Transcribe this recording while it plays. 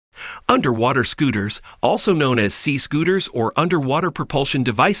Underwater scooters, also known as sea scooters or underwater propulsion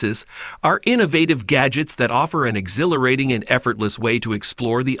devices, are innovative gadgets that offer an exhilarating and effortless way to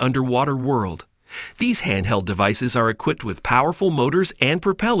explore the underwater world. These handheld devices are equipped with powerful motors and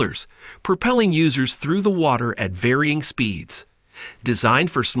propellers, propelling users through the water at varying speeds.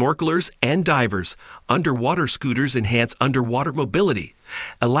 Designed for snorkelers and divers, underwater scooters enhance underwater mobility,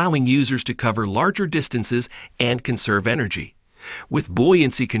 allowing users to cover larger distances and conserve energy. With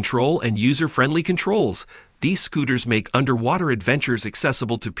buoyancy control and user-friendly controls, these scooters make underwater adventures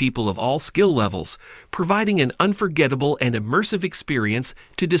accessible to people of all skill levels, providing an unforgettable and immersive experience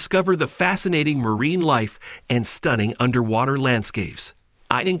to discover the fascinating marine life and stunning underwater landscapes.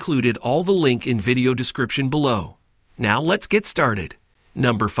 I included all the link in video description below. Now let's get started.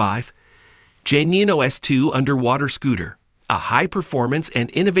 Number 5. Geneinno S2 Underwater Scooter, a high-performance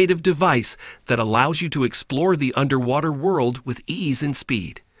and innovative device that allows you to explore the underwater world with ease and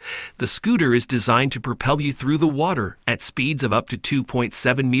speed. The scooter is designed to propel you through the water at speeds of up to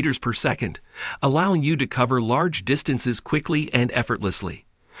 2.7 meters per second, allowing you to cover large distances quickly and effortlessly.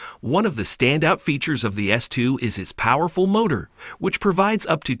 One of the standout features of the S2 is its powerful motor, which provides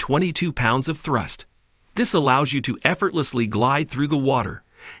up to 22 pounds of thrust. This allows you to effortlessly glide through the water,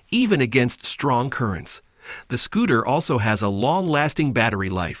 even against strong currents. The scooter also has a long-lasting battery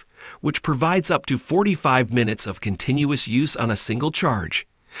life, which provides up to 45 minutes of continuous use on a single charge.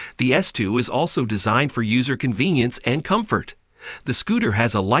 The S2 is also designed for user convenience and comfort. The scooter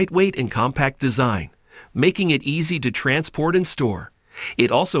has a lightweight and compact design, making it easy to transport and store.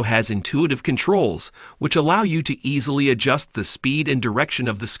 It also has intuitive controls, which allow you to easily adjust the speed and direction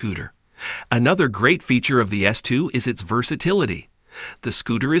of the scooter. Another great feature of the S2 is its versatility. The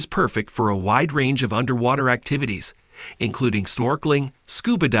scooter is perfect for a wide range of underwater activities, including snorkeling,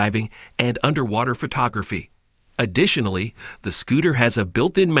 scuba diving, and underwater photography. Additionally, the scooter has a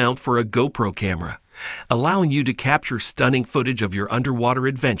built-in mount for a GoPro camera, allowing you to capture stunning footage of your underwater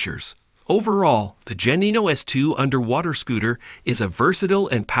adventures. Overall, the Geneinno S2 Underwater Scooter is a versatile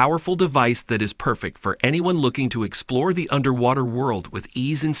and powerful device that is perfect for anyone looking to explore the underwater world with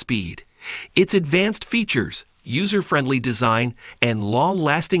ease and speed. Its advanced features, user-friendly design, and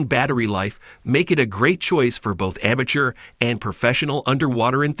long-lasting battery life make it a great choice for both amateur and professional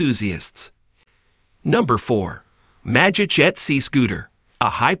underwater enthusiasts. Number 4. MagicJet Seascooter, a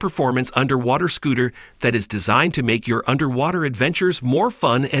high-performance underwater scooter that is designed to make your underwater adventures more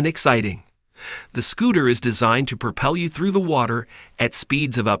fun and exciting. The scooter is designed to propel you through the water at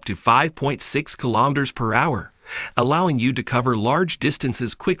speeds of up to 5.6 kilometers per hour, allowing you to cover large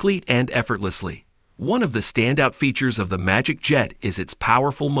distances quickly and effortlessly. One of the standout features of the MagicJet is its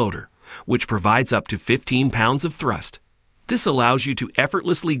powerful motor, which provides up to 15 pounds of thrust. This allows you to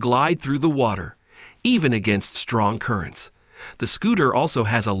effortlessly glide through the water, even against strong currents. The scooter also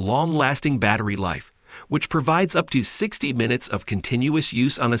has a long-lasting battery life, which provides up to 60 minutes of continuous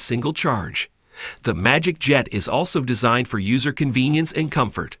use on a single charge. The MagicJet is also designed for user convenience and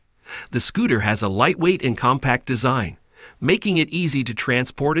comfort. The scooter has a lightweight and compact design, making it easy to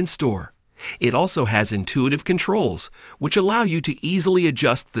transport and store. It also has intuitive controls, which allow you to easily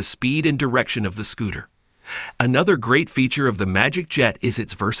adjust the speed and direction of the scooter. Another great feature of the MagicJet is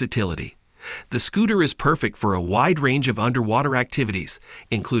its versatility. The scooter is perfect for a wide range of underwater activities,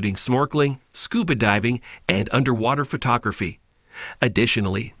 including snorkeling, scuba diving, and underwater photography.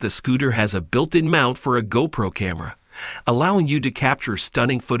 Additionally, the scooter has a built-in mount for a GoPro camera, allowing you to capture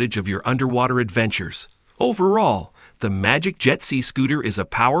stunning footage of your underwater adventures. Overall, the MagicJet Seascooter is a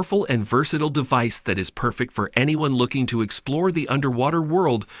powerful and versatile device that is perfect for anyone looking to explore the underwater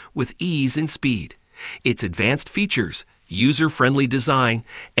world with ease and speed. Its advanced features, user-friendly design,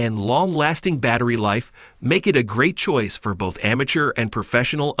 and long-lasting battery life make it a great choice for both amateur and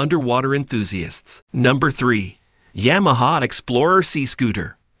professional underwater enthusiasts. Number 3. Yamaha Explorer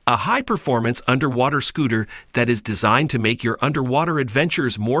Seascooter, a high-performance underwater scooter that is designed to make your underwater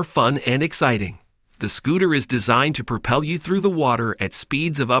adventures more fun and exciting. The scooter is designed to propel you through the water at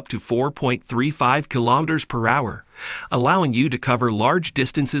speeds of up to 4.35 kilometers per hour, allowing you to cover large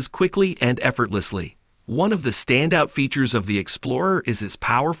distances quickly and effortlessly. One of the standout features of the Explorer is its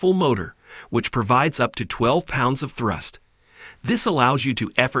powerful motor, which provides up to 12 pounds of thrust. This allows you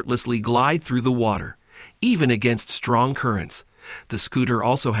to effortlessly glide through the water, even against strong currents. The scooter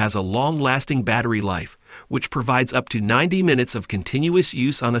also has a long-lasting battery life, which provides up to 90 minutes of continuous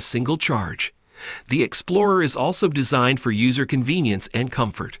use on a single charge. The Explorer is also designed for user convenience and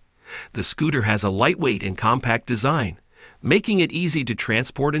comfort. The scooter has a lightweight and compact design, making it easy to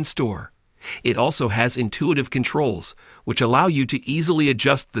transport and store. It also has intuitive controls, which allow you to easily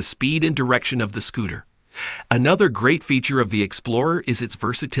adjust the speed and direction of the scooter. Another great feature of the Explorer is its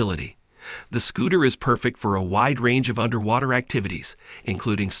versatility. The scooter is perfect for a wide range of underwater activities,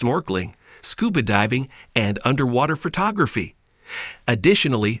 including snorkeling, scuba diving, and underwater photography.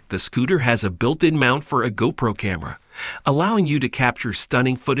 Additionally, the scooter has a built-in mount for a GoPro camera, allowing you to capture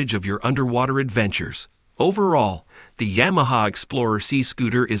stunning footage of your underwater adventures. Overall, the Yamaha Explorer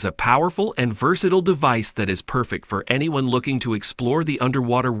Seascooter is a powerful and versatile device that is perfect for anyone looking to explore the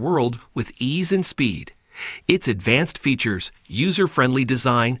underwater world with ease and speed. Its advanced features, user-friendly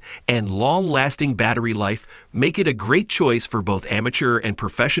design, and long-lasting battery life make it a great choice for both amateur and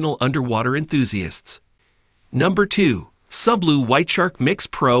professional underwater enthusiasts. Number 2. Sublue WhiteShark Mix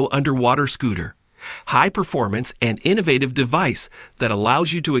Pro Underwater Scooter. High performance and innovative device that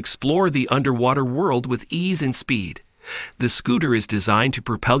allows you to explore the underwater world with ease and speed. The scooter is designed to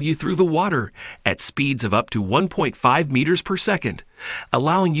propel you through the water at speeds of up to 1.5 meters per second,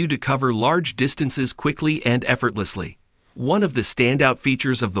 allowing you to cover large distances quickly and effortlessly. One of the standout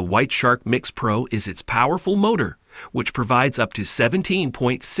features of the WhiteShark Mix Pro is its powerful motor, which provides up to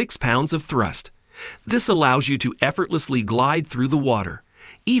 17.6 pounds of thrust. This allows you to effortlessly glide through the water,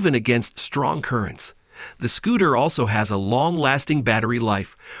 even against strong currents. The scooter also has a long-lasting battery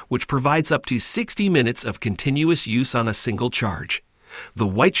life, which provides up to 60 minutes of continuous use on a single charge. The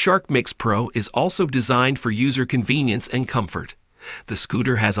WhiteShark Mix Pro is also designed for user convenience and comfort. The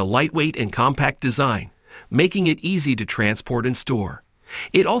scooter has a lightweight and compact design, making it easy to transport and store.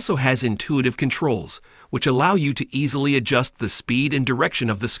 It also has intuitive controls, which allow you to easily adjust the speed and direction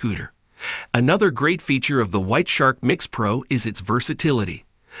of the scooter. Another great feature of the WhiteShark Mix Pro is its versatility.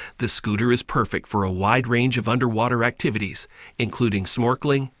 The scooter is perfect for a wide range of underwater activities, including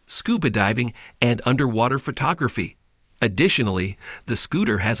snorkeling, scuba diving, and underwater photography. Additionally, the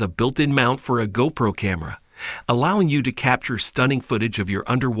scooter has a built-in mount for a GoPro camera, allowing you to capture stunning footage of your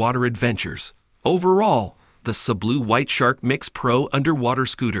underwater adventures. Overall, the Sublue WhiteShark Mix Pro Underwater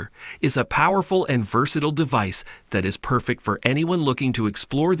Scooter is a powerful and versatile device that is perfect for anyone looking to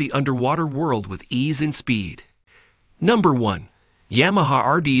explore the underwater world with ease and speed. Number 1.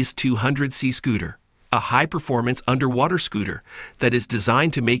 Yamaha RDS 200 Seascooter, a high-performance underwater scooter that is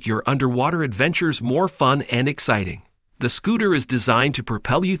designed to make your underwater adventures more fun and exciting. The scooter is designed to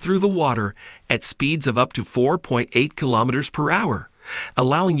propel you through the water at speeds of up to 4.8 kilometers per hour,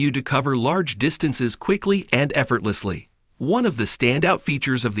 allowing you to cover large distances quickly and effortlessly. One of the standout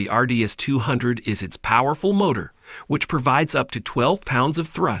features of the RDS 200 is its powerful motor, which provides up to 12 pounds of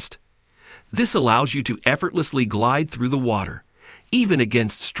thrust. This allows you to effortlessly glide through the water, even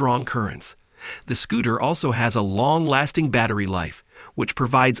against strong currents. The scooter also has a long-lasting battery life, which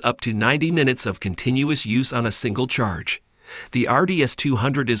provides up to 90 minutes of continuous use on a single charge. The RDS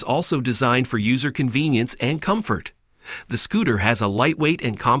 200 is also designed for user convenience and comfort. The scooter has a lightweight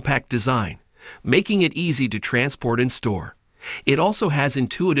and compact design, making it easy to transport and store. It also has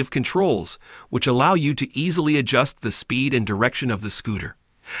intuitive controls, which allow you to easily adjust the speed and direction of the scooter.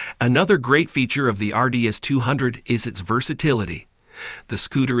 Another great feature of the RDS 200 is its versatility. The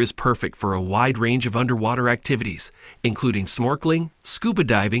scooter is perfect for a wide range of underwater activities, including snorkeling, scuba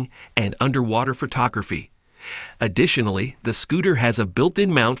diving, and underwater photography. Additionally, the scooter has a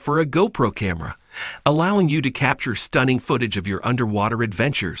built-in mount for a GoPro camera, allowing you to capture stunning footage of your underwater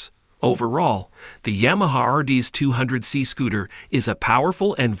adventures. Overall, the Yamaha RDS 200 Seascooter is a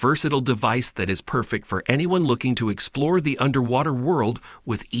powerful and versatile device that is perfect for anyone looking to explore the underwater world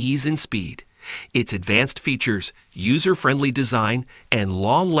with ease and speed. Its advanced features, user-friendly design, and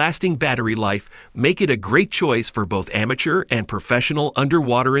long-lasting battery life make it a great choice for both amateur and professional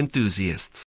underwater enthusiasts.